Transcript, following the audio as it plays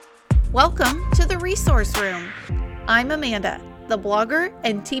Welcome to the Resource Room. I'm Amanda, the blogger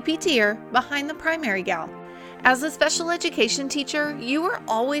and TPTer behind the Primary Gal. As a special education teacher, you are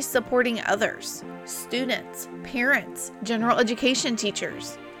always supporting others, students, parents, general education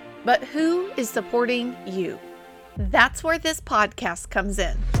teachers. But who is supporting you? That's where this podcast comes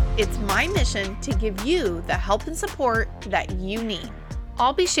in. It's my mission to give you the help and support that you need.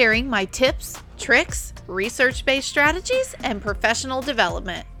 I'll be sharing my tips, tricks, research-based strategies, and professional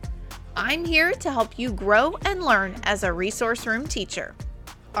development. I'm here to help you grow and learn as a resource room teacher.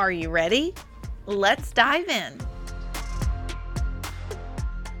 Are you ready? Let's dive in.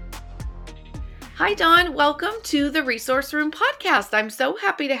 Hi, Dawn. Welcome to the Resource Room podcast. I'm so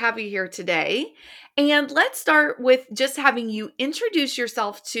happy to have you here today. And let's start with just having you introduce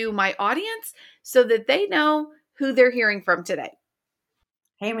yourself to my audience so that they know who they're hearing from today.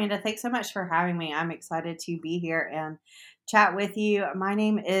 Hey, Amanda, thanks so much for having me. I'm excited to be here and chat with you. My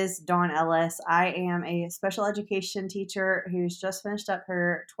name is Dawn Ellis. I am a special education teacher who's just finished up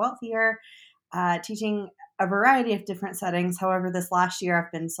her 12th year teaching a variety of different settings. However, this last year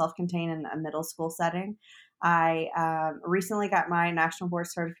I've been self-contained in a middle school setting. I recently got my national board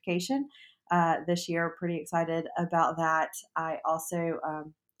certification this year. Pretty excited about that. I also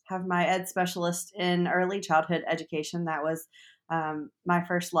have my ed specialist in early childhood education. That was my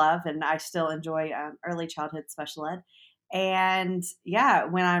first love, and I still enjoy early childhood special ed. And yeah,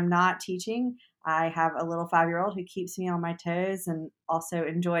 when I'm not teaching, I have a little 5-year-old who keeps me on my toes, and also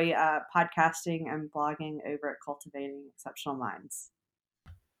enjoy podcasting and blogging over at Cultivating Exceptional Minds.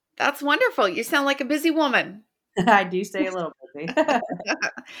 That's wonderful. You sound like a busy woman. I do stay a little busy.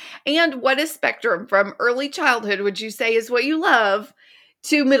 And what is spectrum from early childhood would you say is what you love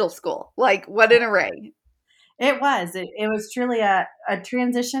to middle school? Like what an array. It was truly a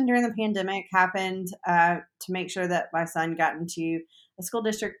transition during the pandemic happened to make sure that my son got into a school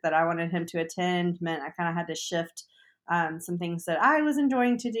district that I wanted him to attend. Meant I kind of had to shift some things that I was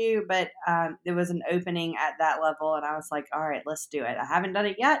enjoying to do, but there was an opening at that level, and I was like, all right, let's do it. I haven't done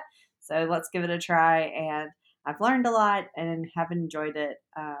it yet, so let's give it a try, and I've learned a lot and have enjoyed it.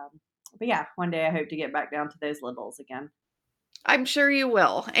 But yeah, one day I hope to get back down to those littles again. I'm sure you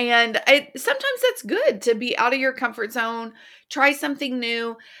will. And sometimes it's good to be out of your comfort zone, try something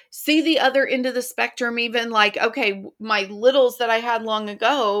new, see the other end of the spectrum, even like, okay, my littles that I had long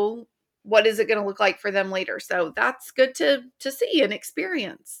ago, what is it going to look like for them later? So that's good to see and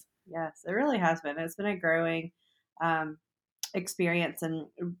experience. Yes, it really has been. It's been a growing experience, and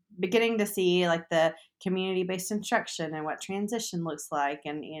beginning to see like the community-based instruction and what transition looks like,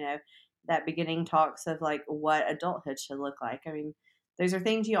 and that beginning talks of like what adulthood should look like. I mean, those are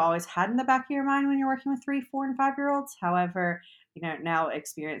things you always had in the back of your mind when you're working with 3, 4, and 5-year-olds. However, now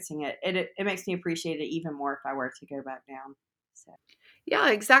experiencing it makes me appreciate it even more if I were to go back down. So yeah,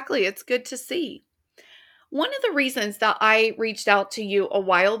 exactly. It's good to see. One of the reasons that I reached out to you a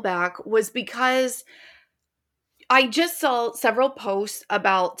while back was because I just saw several posts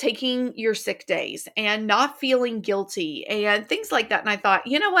about taking your sick days and not feeling guilty and things like that. And I thought,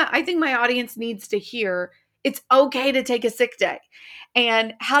 you know what? I think my audience needs to hear it's okay to take a sick day.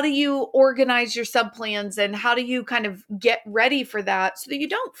 And how do you organize your sub plans, and how do you kind of get ready for that so that you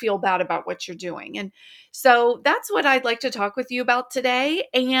don't feel bad about what you're doing? And so that's what I'd like to talk with you about today.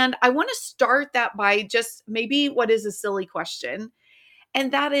 And I want to start that by just maybe what is a silly question.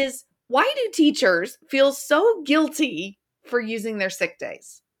 And that is, why do teachers feel so guilty for using their sick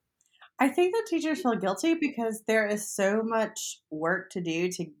days? I think that teachers feel guilty because there is so much work to do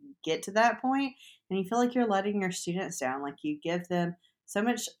to get to that point, and you feel like you're letting your students down. Like you give them so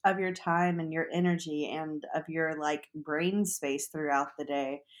much of your time and your energy and of your like brain space throughout the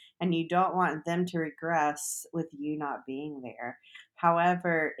day, and you don't want them to regress with you not being there.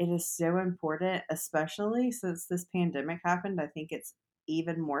 However, it is so important, especially since this pandemic happened. I think it's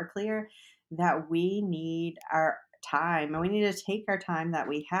even more clear that we need our time, and we need to take our time that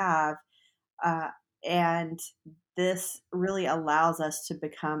we have, uh, and this really allows us to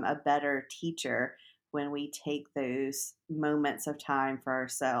become a better teacher when we take those moments of time for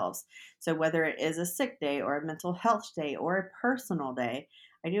ourselves. So whether it is a sick day or a mental health day or a personal day,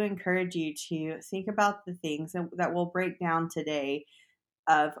 I do encourage you to think about the things that we'll break down today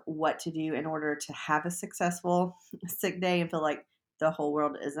of what to do in order to have a successful sick day and feel like the whole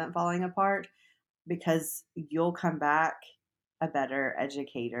world isn't falling apart, because you'll come back a better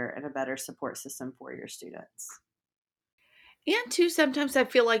educator and a better support system for your students. And too, sometimes I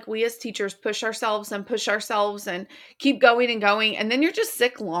feel like we as teachers push ourselves and keep going and going. And then you're just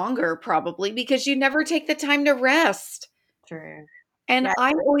sick longer, probably because you never take the time to rest. True. And Yeah,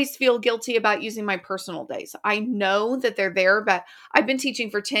 I always feel guilty about using my personal days. I know that they're there, but I've been teaching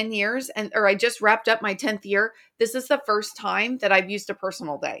for 10 years and or I just wrapped up my 10th year. This is the first time that I've used a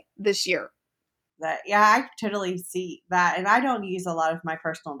personal day this year. I totally see that, and I don't use a lot of my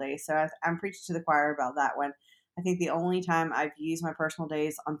personal days, so I'm preaching to the choir about that one. I think the only time I've used my personal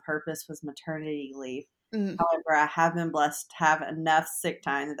days on purpose was maternity leave. Mm. However, I have been blessed to have enough sick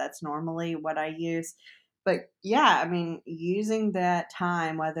time that that's normally what I use. But yeah, I mean, using that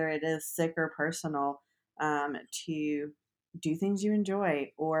time, whether it is sick or personal, to do things you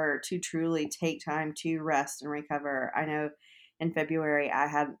enjoy or to truly take time to rest and recover. I know in February I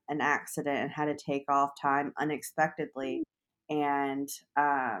had an accident and had to take off time unexpectedly. And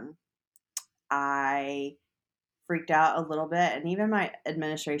I freaked out a little bit, and even my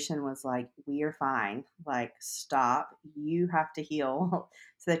administration was like, "We are fine. Like, stop. You have to heal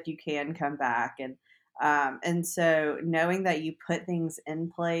so that you can come back." And so knowing that you put things in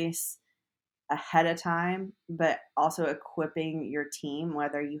place ahead of time, but also equipping your team,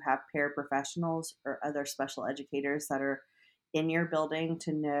 whether you have paraprofessionals or other special educators that are in your building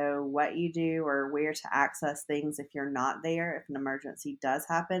to know what you do or where to access things if you're not there, if an emergency does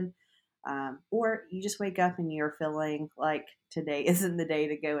happen. Or you just wake up and you're feeling like today isn't the day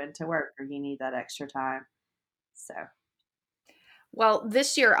to go into work or you need that extra time. So, Well,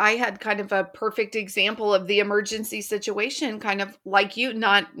 this year I had kind of a perfect example of the emergency situation, kind of like you,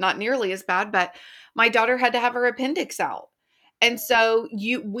 not nearly as bad, but my daughter had to have her appendix out. And so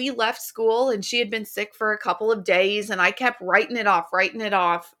we left school and she had been sick for a couple of days and I kept writing it off.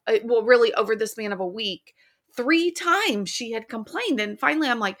 Well, really over the span of a week. 3 times she had complained and finally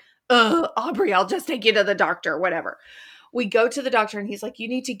I'm like, Aubrey, I'll just take you to the doctor, whatever. We go to the doctor and he's like, you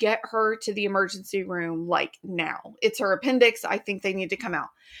need to get her to the emergency room like now. It's her appendix. I think they need to come out.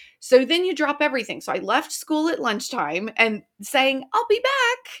 So then you drop everything. So I left school at lunchtime and saying, I'll be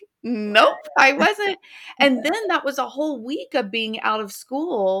back. Nope, I wasn't. And then that was a whole week of being out of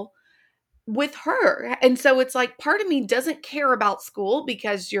school with her. And so it's like part of me doesn't care about school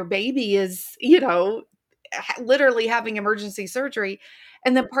because your baby is, literally having emergency surgery.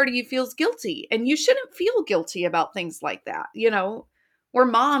 And then part of you feels guilty. And you shouldn't feel guilty about things like that. We're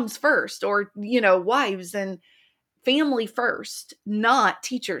moms first or, wives and family first, not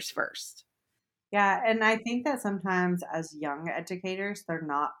teachers first. yeah, and I think that sometimes as young educators, they're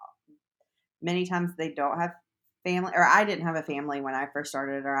not many times they don't have family, or I didn't have a family when I first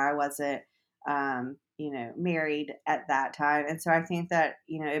started, or I wasn't, married at that time. And so I think that,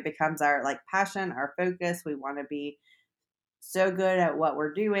 it becomes our like passion, our focus. We want to be so good at what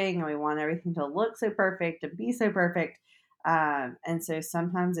we're doing and we want everything to look so perfect and be so perfect. And so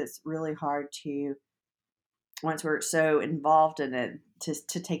sometimes it's really hard to, once we're so involved in it,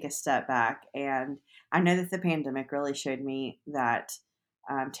 to take a step back. And I know that the pandemic really showed me that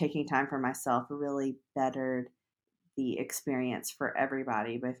taking time for myself really bettered the experience for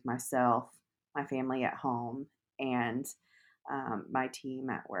everybody, both myself, my family at home, and my team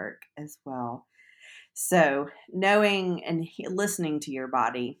at work as well. So, knowing and listening to your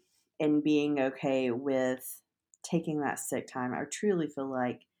body and being okay with taking that sick time, I truly feel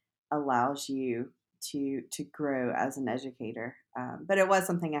like allows you to grow as an educator. But it was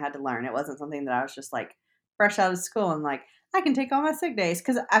something I had to learn. It wasn't something that I was just like fresh out of school and like I can take all my sick days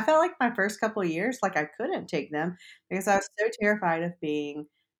because I felt like my first couple of years like I couldn't take them because I was so terrified of being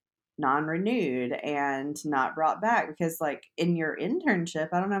non-renewed and not brought back because like in your internship,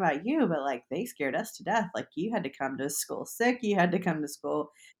 I don't know about you, but like they scared us to death. Like you had to come to school sick, you had to come to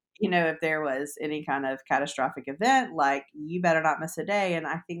school, if there was any kind of catastrophic event, like you better not miss a day. And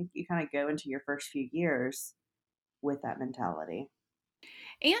I think you kind of go into your first few years with that mentality.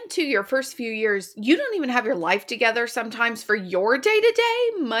 And to your first few years, you don't even have your life together sometimes for your day to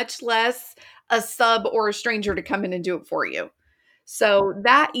day, much less a sub or a stranger to come in and do it for you. So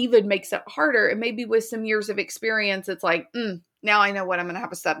that even makes it harder. And maybe with some years of experience, it's like, now I know what I'm going to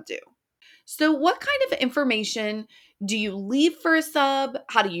have a sub do. So, what kind of information do you leave for a sub?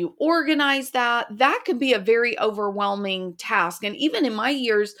 How do you organize that? That can be a very overwhelming task. And even in my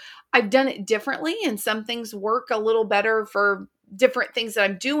years, I've done it differently, and some things work a little better for different things that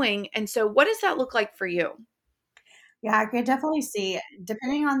I'm doing. And so, what does that look like for you? Yeah, I could definitely see,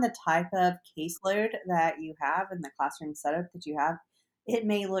 depending on the type of caseload that you have and the classroom setup that you have, it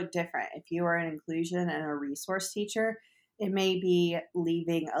may look different. If you are an inclusion and a resource teacher, it may be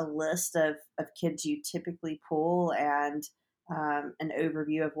leaving a list of kids you typically pull and an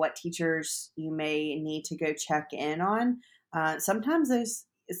overview of what teachers you may need to go check in on. Sometimes those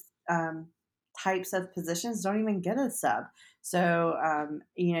um, types of positions don't even get a sub. So,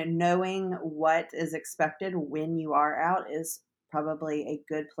 knowing what is expected when you are out is probably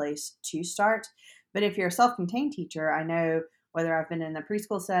a good place to start. But if you're a self contained teacher, I know whether I've been in the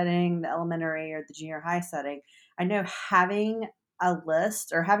preschool setting, the elementary, or the junior high setting, I know having a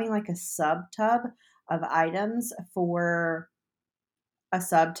list or having like a sub tub of items for a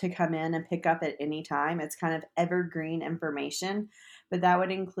sub to come in and pick up at any time. It's kind of evergreen information, but that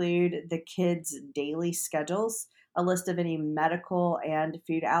would include the kids' daily schedules, a list of any medical and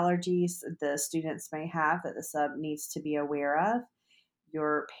food allergies the students may have that the sub needs to be aware of,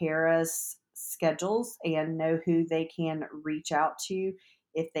 your para's schedules and know who they can reach out to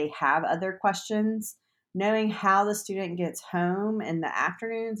if they have other questions, knowing how the student gets home in the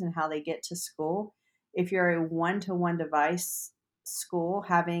afternoons and how they get to school. If you're a one to one device school,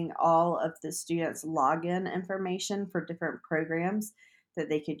 having all of the students' login information for different programs that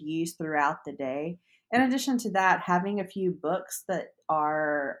they could use throughout the day. In addition to that, having a few books that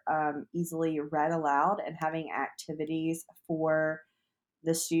are easily read aloud and having activities for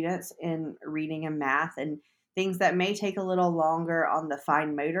the students in reading and math and things that may take a little longer on the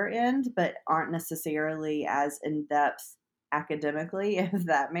fine motor end, but aren't necessarily as in depth academically, if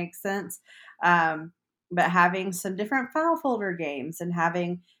that makes sense. Um, but having some different file folder games and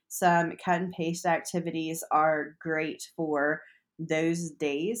having some cut and paste activities are great for those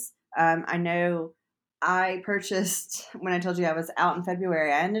days. I know I purchased, when I told you I was out in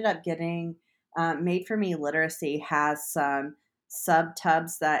February, I ended up getting Made for Me Literacy has some sub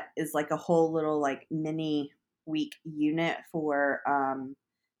tubs that is like a whole little like mini week unit for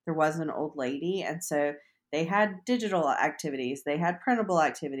there was an old lady, and so they had digital activities, they had printable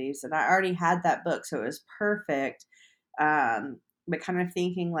activities, and I already had that book, so it was perfect. But kind of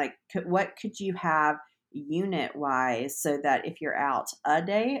thinking like what could you have unit wise so that if you're out a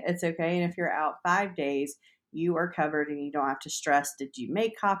day it's okay, and if you're out 5 days you are covered and you don't have to stress, did you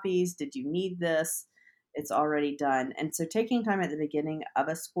make copies, did you need this, it's already done. And so taking time at the beginning of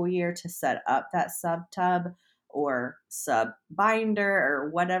a school year to set up that sub tub or sub binder or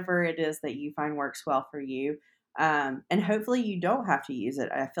whatever it is that you find works well for you. And hopefully you don't have to use it.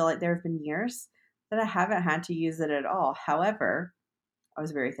 I feel like there have been years that I haven't had to use it at all. However, I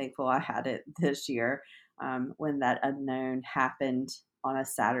was very thankful I had it this year when that unknown happened on a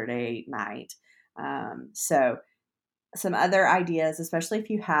Saturday night. So some other ideas, especially if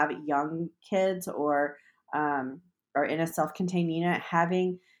you have young kids um, or in a self-contained unit,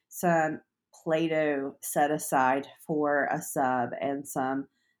 having some Play-Doh set aside for a sub and some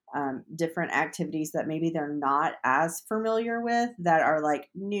different activities that maybe they're not as familiar with that are like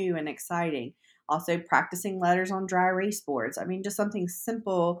new and exciting. Also, practicing letters on dry erase boards. I mean, just something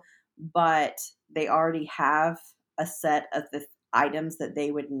simple, but they already have a set of the items that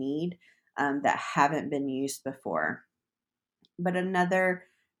they would need that haven't been used before. But another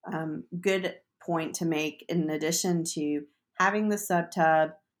good point to make, in addition to having the sub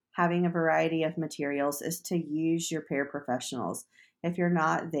tub, having a variety of materials, is to use your paraprofessionals. If you're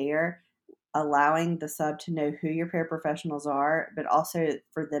not there, allowing the sub to know who your paraprofessionals are, but also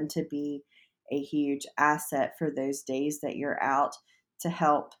for them to be a huge asset for those days that you're out to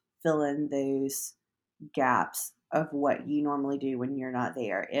help fill in those gaps of what you normally do when you're not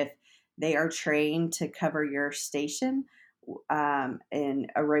there. If they are trained to cover your station in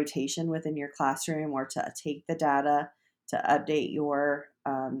a rotation within your classroom, or to take the data to update your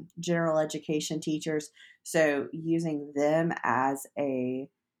general education teachers, so using them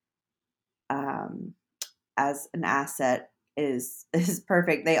um, as an asset is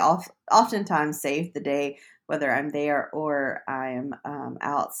perfect. They oftentimes save the day, whether I'm there or I'm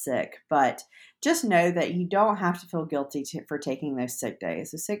out sick. But just know that you don't have to feel guilty for taking those sick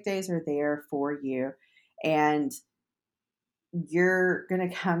days. The sick days are there for you, and you're going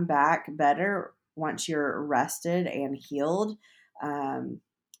to come back better once you're rested and healed. Um,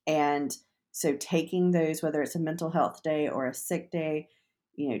 and so taking those, whether it's a mental health day or a sick day,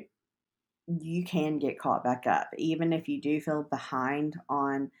 you know, you can get caught back up. Even if you do feel behind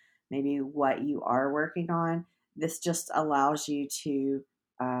on maybe what you are working on, this just allows you to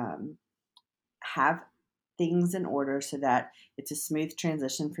um, have things in order so that it's a smooth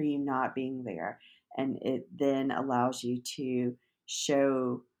transition for you not being there. And it then allows you to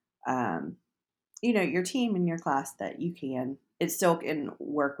show, um, your team and your class that it still can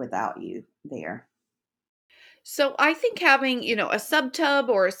work without you there. So I think having, a sub tub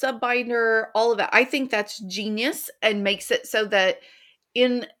or a sub binder, all of that, I think that's genius and makes it so that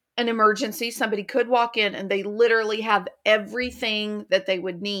in an emergency, somebody could walk in and they literally have everything that they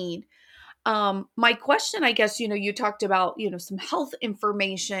would need. My question, I guess, you talked about, some health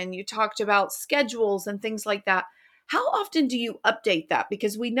information, you talked about schedules and things like that. How often do you update that?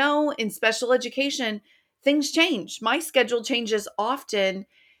 Because we know in special education, things change. My schedule changes often.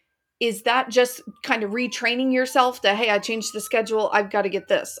 Is that just kind of retraining yourself to, hey, I changed the schedule. I've got to get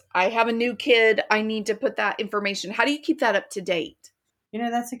this. I have a new kid. I need to put that information. How do you keep that up to date?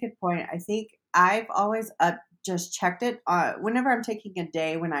 That's a good point. I think I've always just checked it whenever I'm taking a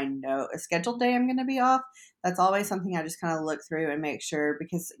day when I know a scheduled day I'm going to be off. That's always something I just kind of look through and make sure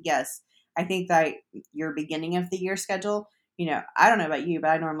because yes, I think that your beginning of the year schedule. I don't know about you,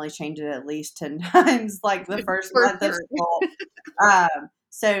 but I normally change it at least 10 times like the first For month of sure. school.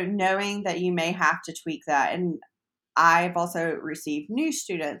 So knowing that you may have to tweak that. And I've also received new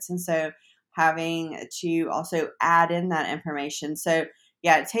students. And so having to also add in that information. So,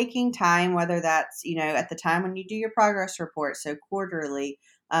 yeah, taking time, whether that's, at the time when you do your progress report, so quarterly,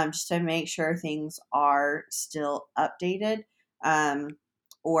 just to make sure things are still updated. Um,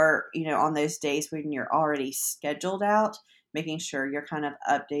 or, on those days when you're already scheduled out, making sure you're kind of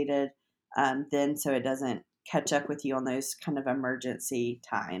updated then so it doesn't catch up with you on those kind of emergency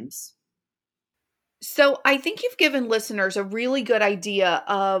times. So I think you've given listeners a really good idea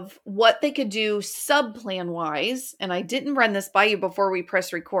of what they could do sub plan wise. And I didn't run this by you before we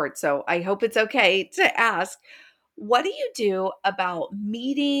press record. So I hope it's okay to ask. What do you do about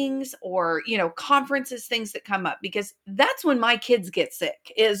meetings or, conferences, things that come up? Because that's when my kids get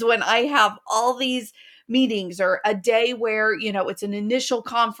sick, is when I have all these meetings or a day where, it's an initial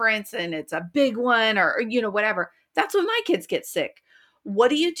conference and it's a big one or, whatever. That's when my kids get sick. What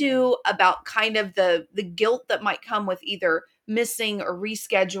do you do about kind of the guilt that might come with either missing or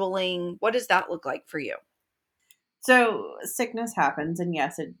rescheduling? What does that look like for you? So sickness happens, and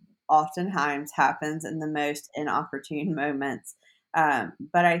yes, it oftentimes happens in the most inopportune moments.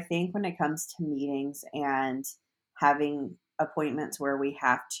 But I think when it comes to meetings and having appointments where we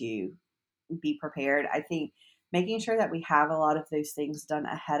have to be prepared, I think making sure that we have a lot of those things done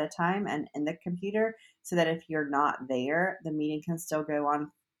ahead of time and in the computer so that if you're not there, the meeting can still go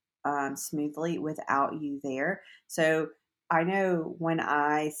on smoothly without you there. So I know when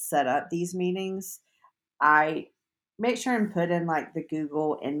I set up these meetings, I make sure and put in like the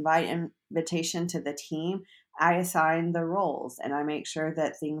Google invite invitation to the team. I assign the roles and I make sure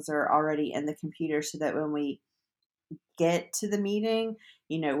that things are already in the computer so that when we get to the meeting,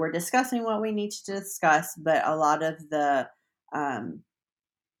 we're discussing what we need to discuss, but a lot of the um,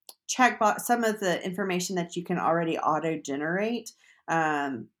 checkbox, some of the information that you can already auto generate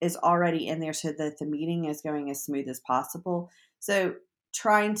is already in there so that the meeting is going as smooth as possible. So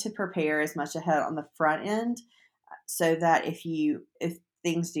trying to prepare as much ahead on the front end so that if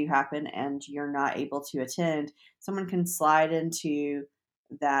things do happen and you're not able to attend, someone can slide into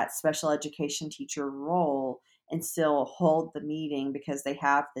that special education teacher role and still hold the meeting because they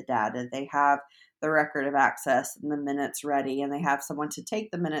have the data, they have the record of access and the minutes ready, and they have someone to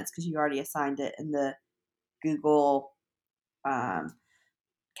take the minutes because you already assigned it in the Google um,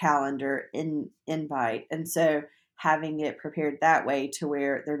 calendar invite. And so having it prepared that way to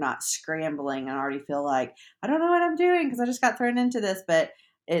where they're not scrambling and already feel like, I don't know what I'm doing because I just got thrown into this. But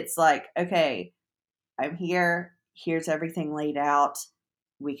it's like, okay, I'm here. Here's everything laid out.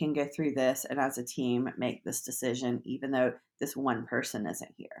 We can go through this and as a team make this decision, even though this one person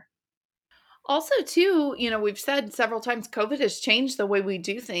isn't here. Also, too, we've said several times COVID has changed the way we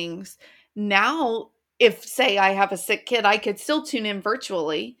do things. Now, if say I have a sick kid, I could still tune in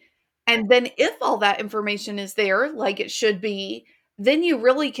virtually. And then if all that information is there like it should be, then you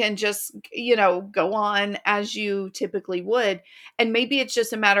really can just, go on as you typically would. And maybe it's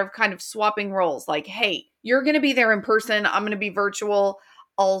just a matter of kind of swapping roles like, hey, you're going to be there in person, I'm going to be virtual.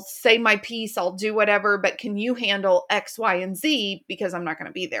 I'll say my piece, I'll do whatever, but can you handle X, Y, and Z because I'm not going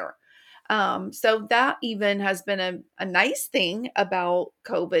to be there? So that even has been a nice thing about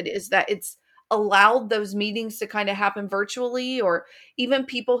COVID is that it's allowed those meetings to kind of happen virtually, or even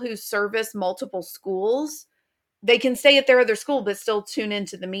people who service multiple schools, they can stay at their other school but still tune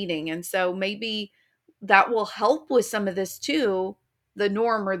into the meeting. And so maybe that will help with some of this too, the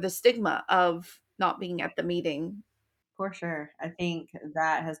norm or the stigma of not being at the meeting. For sure. I think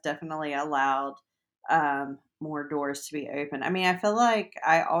that has definitely allowed more doors to be open. I mean, I feel like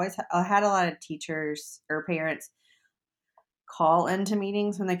I had a lot of teachers or parents call into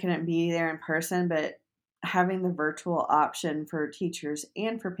meetings when they couldn't be there in person, but having the virtual option for teachers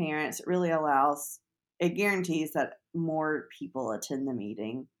and for parents really allows, it guarantees that more people attend the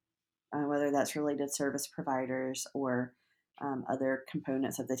meeting, whether that's related service providers or other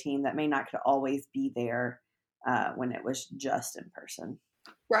components of the team that may not could always be there when it was just in person.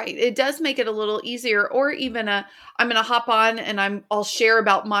 Right. It does make it a little easier, or even I'm going to hop on and I'll share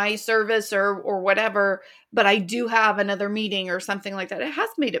about my service or whatever, but I do have another meeting or something like that. It has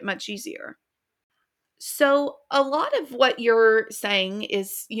made it much easier. So, a lot of what you're saying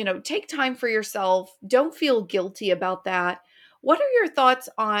is, take time for yourself. Don't feel guilty about that. What are your thoughts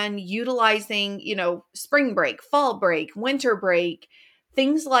on utilizing, spring break, fall break, winter break,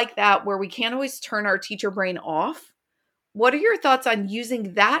 things like that, where we can't always turn our teacher brain off? What are your thoughts on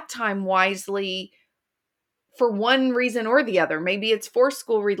using that time wisely for one reason or the other? Maybe it's for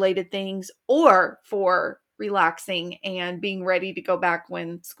school related things or for relaxing and being ready to go back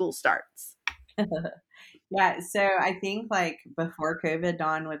when school starts. Yeah, so I think like before COVID,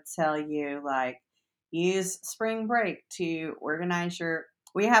 Dawn would tell you like use spring break to organize your.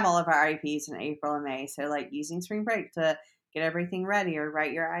 We have all of our IEPs in April and May, so like using spring break to get everything ready or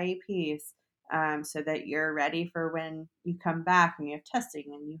write your IEPs, so that you're ready for when you come back and you have testing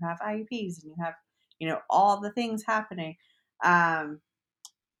and you have IEPs and you have all the things happening. Um,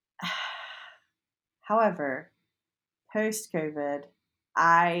 However, post COVID,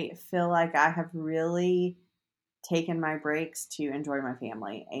 I feel like I have really taken my breaks to enjoy my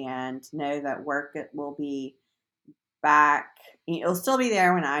family and know that work will be back. It'll still be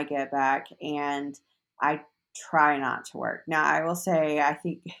there when I get back, and I try not to work. Now, I will say, I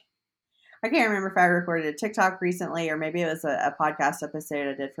think I can't remember if I recorded a TikTok recently or maybe it was a podcast episode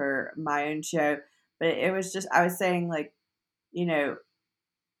I did for my own show, but it was just, I was saying, like, you know,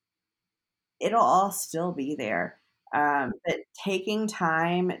 it'll all still be there. But taking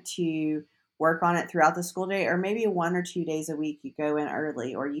time to work on it throughout the school day, or maybe 1 or 2 days a week, you go in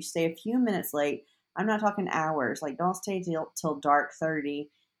early or you stay a few minutes late. I'm not talking hours. Like, don't stay till dark 30.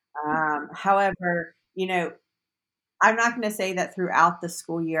 However, I'm not going to say that throughout the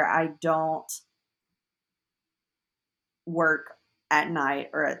school year I don't work at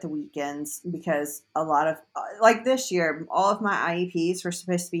night or at the weekends, because a lot of like this year, all of my IEPs were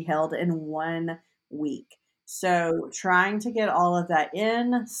supposed to be held in 1 week. So trying to get all of that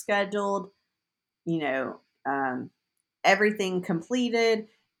in scheduled, you know, um, everything completed,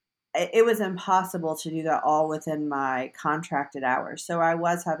 it was impossible to do that all within my contracted hours. So I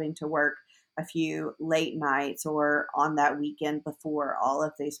was having to work a few late nights or on that weekend before all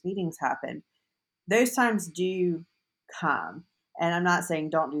of those meetings happened. Those times do come. And I'm not saying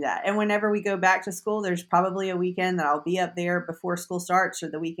don't do that. And whenever we go back to school, there's probably a weekend that I'll be up there before school starts, or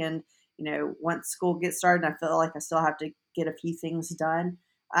the weekend, once school gets started, I feel like I still have to get a few things done.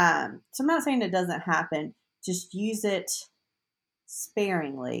 So I'm not saying it doesn't happen. Just use it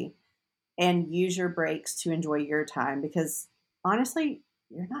sparingly and use your breaks to enjoy your time, because honestly,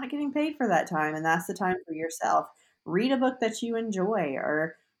 you're not getting paid for that time, and that's the time for yourself. Read a book that you enjoy,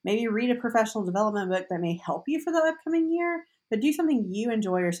 or maybe read a professional development book that may help you for the upcoming year, but do something you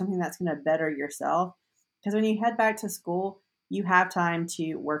enjoy or something that's going to better yourself, because when you head back to school, you have time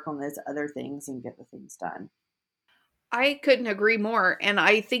to work on those other things and get the things done. I couldn't agree more. And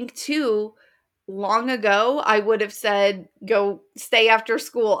I think too, long ago, I would have said, go stay after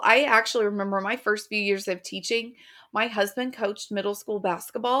school. I actually remember my first few years of teaching. My husband coached middle school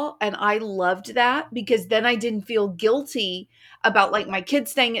basketball, and I loved that because then I didn't feel guilty about like my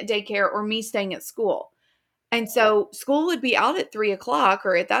kids staying at daycare or me staying at school. And so school would be out at 3 o'clock,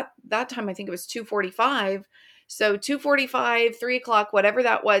 or at that time I think it was 2:45. So 2:45, 3 o'clock, whatever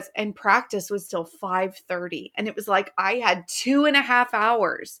that was, and practice was till 5:30. And it was like I had 2.5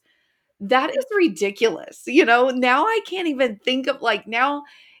 hours. That is ridiculous. Now I can't even think of like now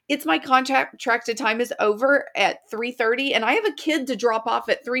it's my contracted time is over at 3:30 and I have a kid to drop off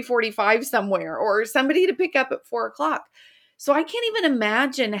at 3:45 somewhere or somebody to pick up at 4 o'clock. So I can't even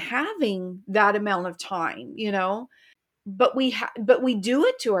imagine having that amount of time. But we do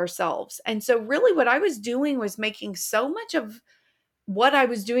it to ourselves. And so really what I was doing was making so much of what I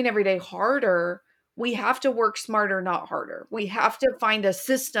was doing every day harder. We have to work smarter, not harder. We have to find a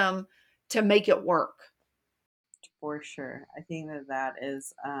system to make it work. For sure. I think that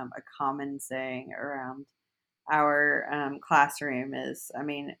is a common saying around our classroom is, I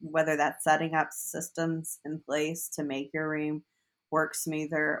mean, whether that's setting up systems in place to make your room work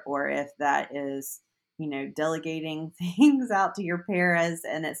smoother, or if that is, delegating things out to your paras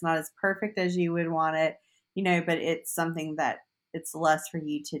and it's not as perfect as you would want it, but it's something that it's less for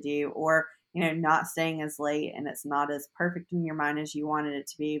you to do, or, not staying as late and it's not as perfect in your mind as you wanted it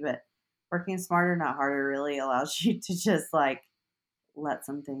to be, but working smarter, not harder really allows you to just like let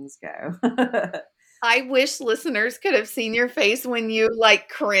some things go. I wish listeners could have seen your face when you like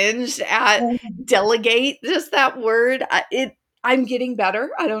cringed at delegate, just that word. I'm getting better.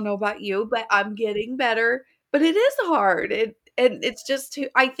 I don't know about you, but I'm getting better. But it is hard. And it's just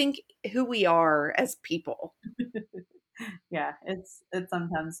I think who we are as people. Yeah, it's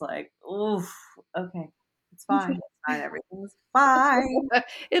sometimes like, oof, okay, It's fine. It's fine. Everything's fine.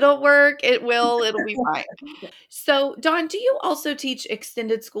 It'll work. It'll be fine. So, Dawn, do you also teach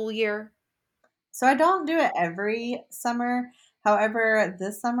extended school year? So I don't do it every summer. However,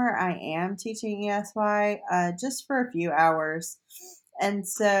 this summer I am teaching ESY just for a few hours. And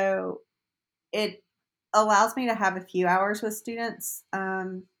so it allows me to have a few hours with students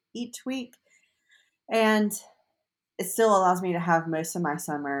each week. And it still allows me to have most of my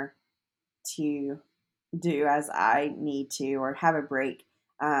summer to do as I need to or have a break.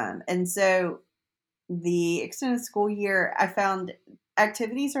 And so the extended school year, I found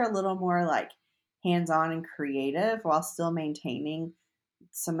activities are a little more like hands on and creative while still maintaining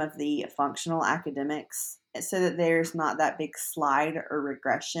some of the functional academics so that there's not that big slide or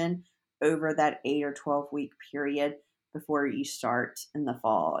regression over that 8 or 12 week period before you start in the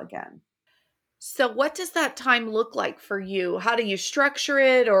fall again. So, what does that time look like for you? How do you structure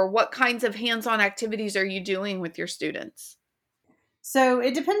it, or what kinds of hands on activities are you doing with your students? So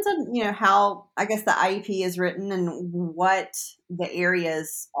it depends on, how I guess the IEP is written and what the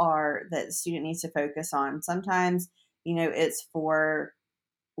areas are that the student needs to focus on. Sometimes, it's for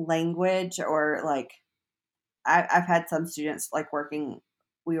language or like I've had some students like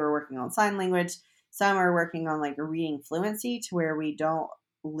we were working on sign language. Some are working on like reading fluency to where we don't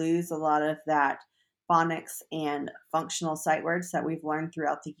lose a lot of that phonics and functional sight words that we've learned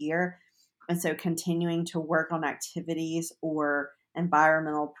throughout the year. And so continuing to work on activities or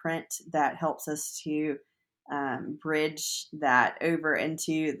environmental print that helps us to bridge that over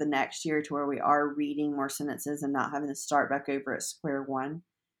into the next year to where we are reading more sentences and not having to start back over at square one.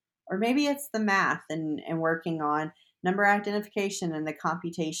 Or maybe it's the math and working on number identification and the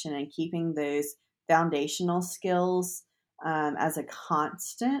computation and keeping those foundational skills as a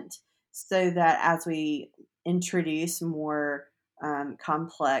constant so that as we introduce more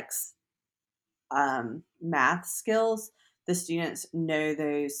complex math skills, the students know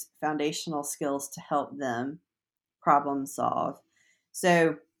those foundational skills to help them problem solve.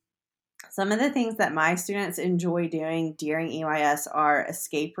 So some of the things that my students enjoy doing during EYS are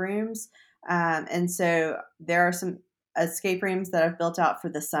escape rooms. And so there are some escape rooms that I've built out for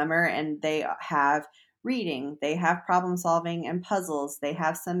the summer, and they have reading, they have problem solving and puzzles, they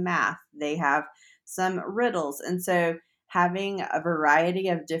have some math, they have some riddles. And so having a variety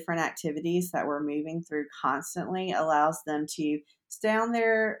of different activities that we're moving through constantly allows them to stay on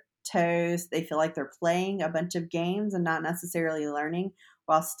their toes. They feel like they're playing a bunch of games and not necessarily learning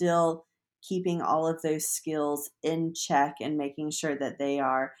while still keeping all of those skills in check and making sure that they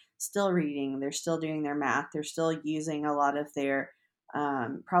are still reading, they're still doing their math, they're still using a lot of their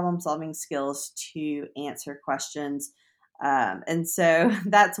problem solving skills to answer questions. And so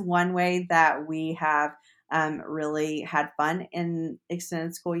that's one way that we have really had fun in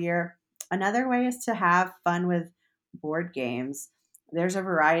extended school year. Another way is to have fun with board games. There's a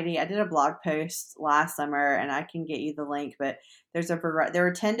variety. I did a blog post last summer, and I can get you the link. But there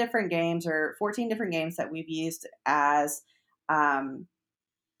were 10 different games or 14 different games that we've used as um,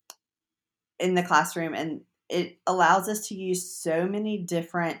 in the classroom, and it allows us to use so many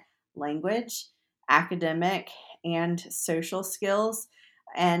different language, academic, and social skills.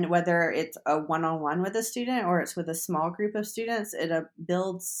 And whether it's a one-on-one with a student or it's with a small group of students, it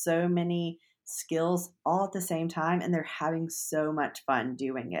builds so many skills all at the same time, and they're having so much fun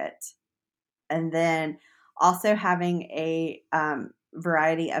doing it. And then also having a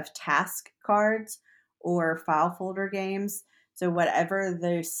variety of task cards or file folder games. So, whatever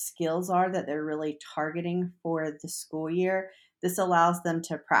those skills are that they're really targeting for the school year, this allows them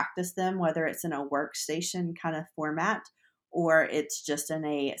to practice them, whether it's in a workstation kind of format or it's just in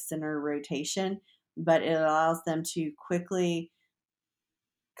a center rotation. But it allows them to quickly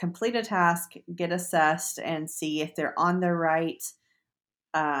complete a task, get assessed, and see if they're on the right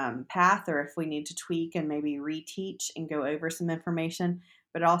path or if we need to tweak and maybe reteach and go over some information,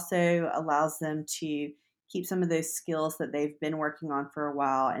 but also allows them to keep some of those skills that they've been working on for a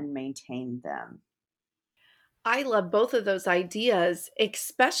while and maintain them. I love both of those ideas,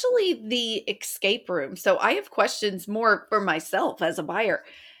 especially the escape room. So I have questions more for myself as a buyer.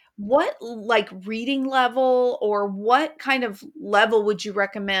 What like reading level or what kind of level would you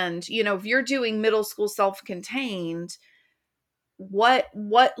recommend? If you're doing middle school self-contained, what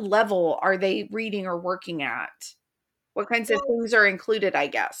level are they reading or working at? What kinds of things are included, I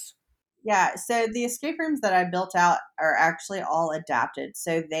guess? Yeah, so the escape rooms that I built out are actually all adapted.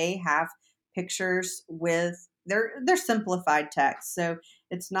 So they have pictures with they're simplified text. So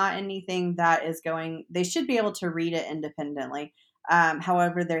it's not anything that is going they should be able to read it independently.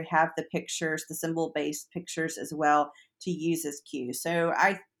 However, they have the pictures, the symbol based pictures as well to use as cues. So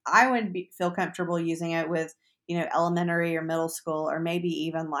I I would feel comfortable using it with, elementary or middle school, or maybe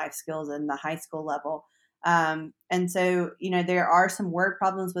even life skills in the high school level. And so, there are some word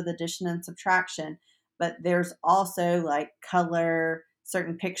problems with addition and subtraction, but there's also like color,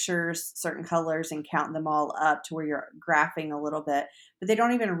 certain pictures, certain colors, and counting them all up to where you're graphing a little bit. But they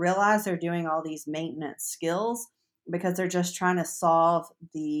don't even realize they're doing all these maintenance skills because they're just trying to solve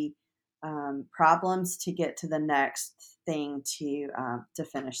the problems to get to the next thing to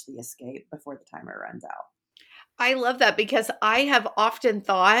finish the escape before the timer runs out. I love that because I have often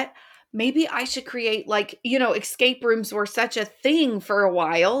thought maybe I should create like, escape rooms were such a thing for a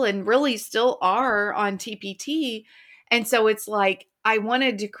while and really still are on TPT. And so it's like I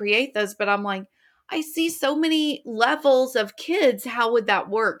wanted to create those, but I'm like, I see so many levels of kids. How would that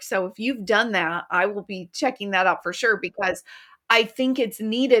work? So if you've done that, I will be checking that out for sure because I think it's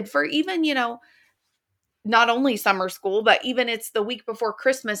needed for even, not only summer school, but even it's the week before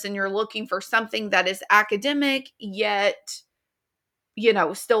Christmas and you're looking for something that is academic yet,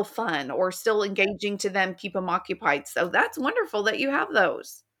 still fun or still engaging to them, keep them occupied. So that's wonderful that you have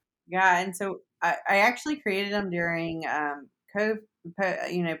those. Yeah, and so I actually created them during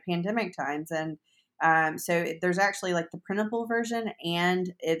COVID, pandemic times, and there's actually like the printable version,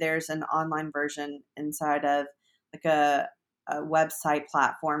 and there's an online version inside of like a website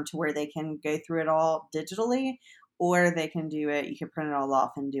platform to where they can go through it all digitally, or they can do it. You can print it all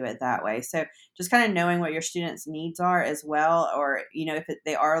off and do it that way. So just kind of knowing what your students' needs are as well, or if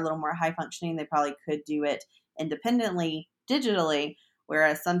they are a little more high functioning, they probably could do it independently digitally,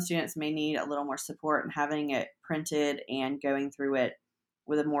 whereas some students may need a little more support, and having it printed and going through it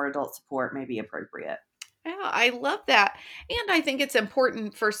with a more adult support may be appropriate. Yeah, I love that. And I think it's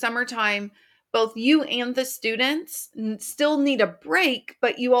important for summertime, both you and the students still need a break,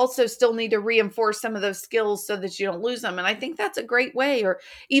 but you also still need to reinforce some of those skills so that you don't lose them. And I think that's a great way, or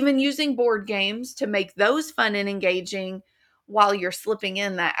even using board games to make those fun and engaging while you're slipping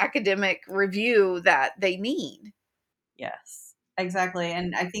in that academic review that they need. Yes, exactly.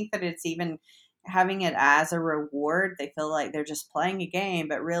 And I think that it's even having it as a reward. They feel like they're just playing a game,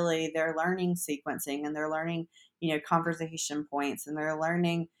 but really they're learning sequencing, and they're learning, conversation points, and they're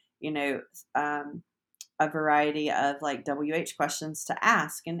learning, you know, um, a variety of like WH questions to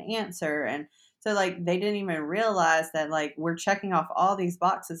ask and answer. And so like they didn't even realize that like we're checking off all these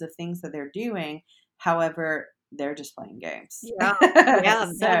boxes of things that they're doing. However, they're just playing games. Yeah.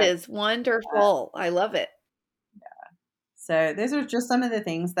 Yeah, that so is wonderful. I love it. So those are just some of the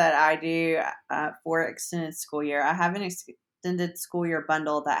things that I do for extended school year. I have an extended school year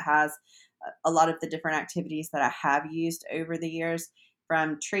bundle that has a lot of the different activities that I have used over the years,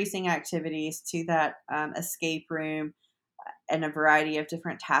 from tracing activities to that escape room, and a variety of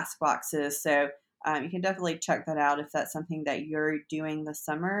different task boxes. So you can definitely check that out if that's something that you're doing this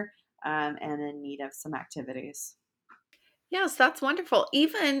summer and in need of some activities. Yes, that's wonderful.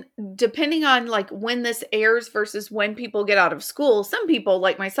 Even depending on like when this airs versus when people get out of school, some people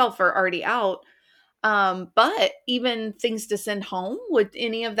like myself are already out. But even things to send home, would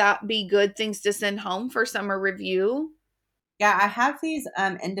any of that be good things to send home for summer review? Yeah, I have these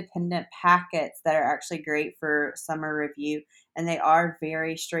independent packets that are actually great for summer review, and they are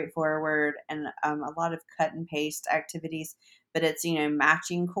very straightforward and a lot of cut and paste activities. But it's,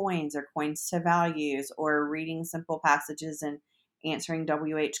 matching coins or coins to values, or reading simple passages and answering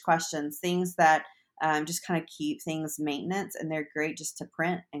WH questions, things that just kind of keep things maintenance, and they're great just to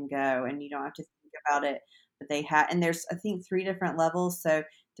print and go, and you don't have to think about it. But they have, and there's, I think, three different levels. So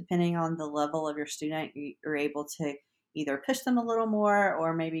depending on the level of your student, you're able to either push them a little more,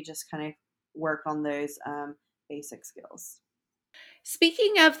 or maybe just kind of work on those basic skills.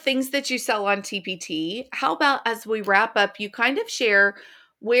 Speaking of things that you sell on TPT, how about as we wrap up, you kind of share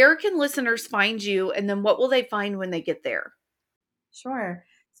where can listeners find you and then what will they find when they get there? Sure.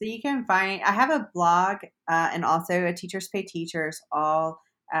 So you can find, I have a blog and also a Teachers Pay Teachers, all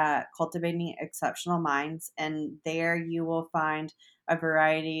cultivating exceptional minds. And there you will find a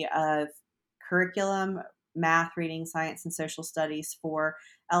variety of curriculum, math, reading, science, and social studies for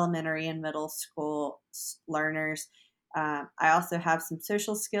elementary and middle school learners. I also have some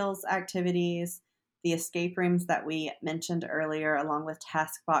social skills activities, the escape rooms that we mentioned earlier, along with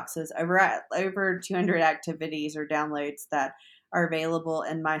task boxes, over 200 activities or downloads that are available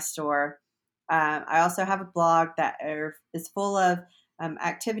in my store. I also have a blog that is full of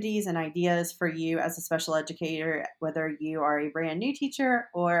activities and ideas for you as a special educator, whether you are a brand new teacher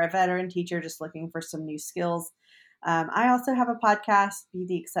or a veteran teacher just looking for some new skills. I also have a podcast, Be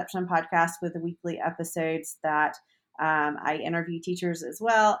the Exception podcast, with weekly episodes that I interview teachers as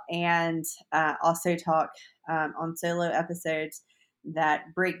well, and also talk on solo episodes.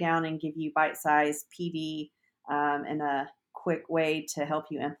 that break down and give you bite-sized PD in a quick way to help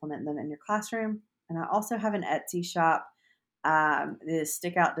you implement them in your classroom. And I also have an Etsy shop, the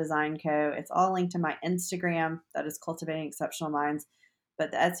Stick Out Design Co. It's all linked to my Instagram. That is Cultivating Exceptional Minds.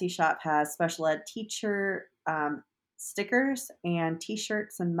 But the Etsy shop has special ed teacher stickers and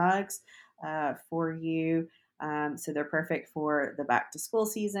T-shirts and mugs for you. So they're perfect for the back to school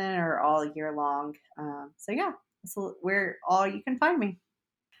season or all year long. So yeah, so where all you can find me.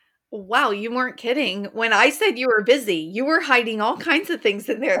 Wow, you weren't kidding. When I said you were busy, you were hiding all kinds of things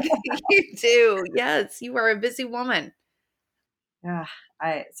in there that you do. Yes, you are a busy woman. Yeah,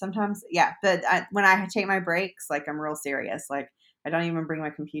 I sometimes, yeah, but when I take my breaks, like I'm real serious. Like I don't even bring my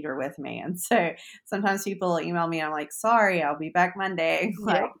computer with me, and so sometimes people email me. And I'm like, sorry, I'll be back Monday. Yep.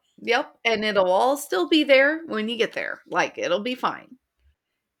 Like, Yep. And it'll all still be there when you get there. Like it'll be fine.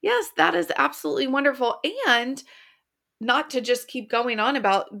 Yes, that is absolutely wonderful. And not to just keep going on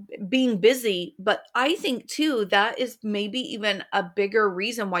about being busy, but I think too that is maybe even a bigger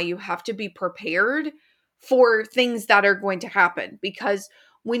reason why you have to be prepared for things that are going to happen, because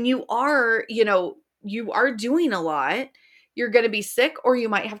when you are, you are doing a lot, you're going to be sick or you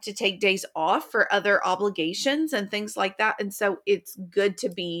might have to take days off for other obligations and things like that. And so it's good to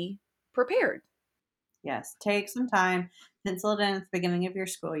be prepared. yes, take some time, pencil it in at the beginning of your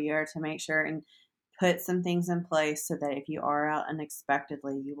school year to make sure and put some things in place so that if you are out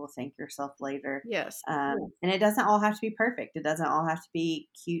unexpectedly, you will thank yourself later. Yes. And it doesn't all have to be perfect. It doesn't all have to be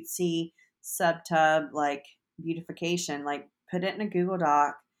cutesy subtub like beautification. Like put it in a Google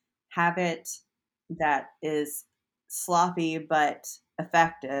Doc, have it that is sloppy but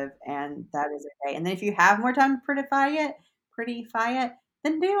effective, and that is okay. And then if you have more time to prettify it,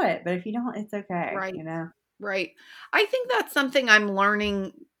 then do it. But if you don't, it's okay. Right. You know. Right. I think that's something I'm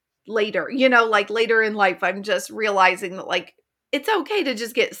learning later, like later in life. I'm just realizing that, like, it's okay to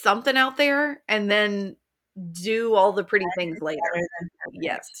just get something out there and then do all the pretty things later. Better than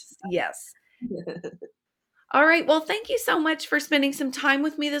Yes. Yes. perfect. All right. Well, thank you so much for spending some time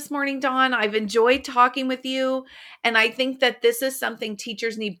with me this morning, Dawn. I've enjoyed talking with you. And I think that this is something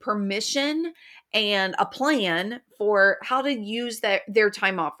teachers need permission and a plan for how to use their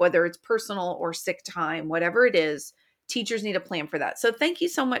time off, whether it's personal or sick time, whatever it is. Teachers need a plan for that. So thank you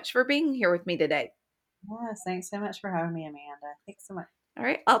so much for being here with me today. Yes, thanks so much for having me, Amanda. Thanks so much. All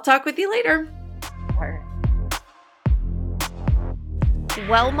right. I'll talk with you later. All right.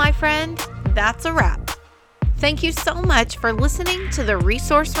 Well, my friend, that's a wrap. Thank you so much for listening to the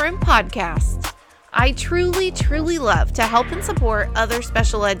Resource Room podcast. I truly, truly love to help and support other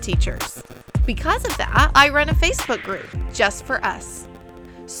special ed teachers. Because of that, I run a Facebook group just for us.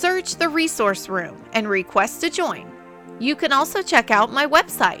 Search the Resource Room and request to join. You can also check out my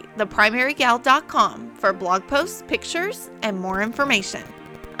website, theprimarygal.com, for blog posts, pictures, and more information.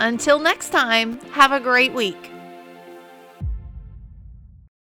 Until next time, have a great week.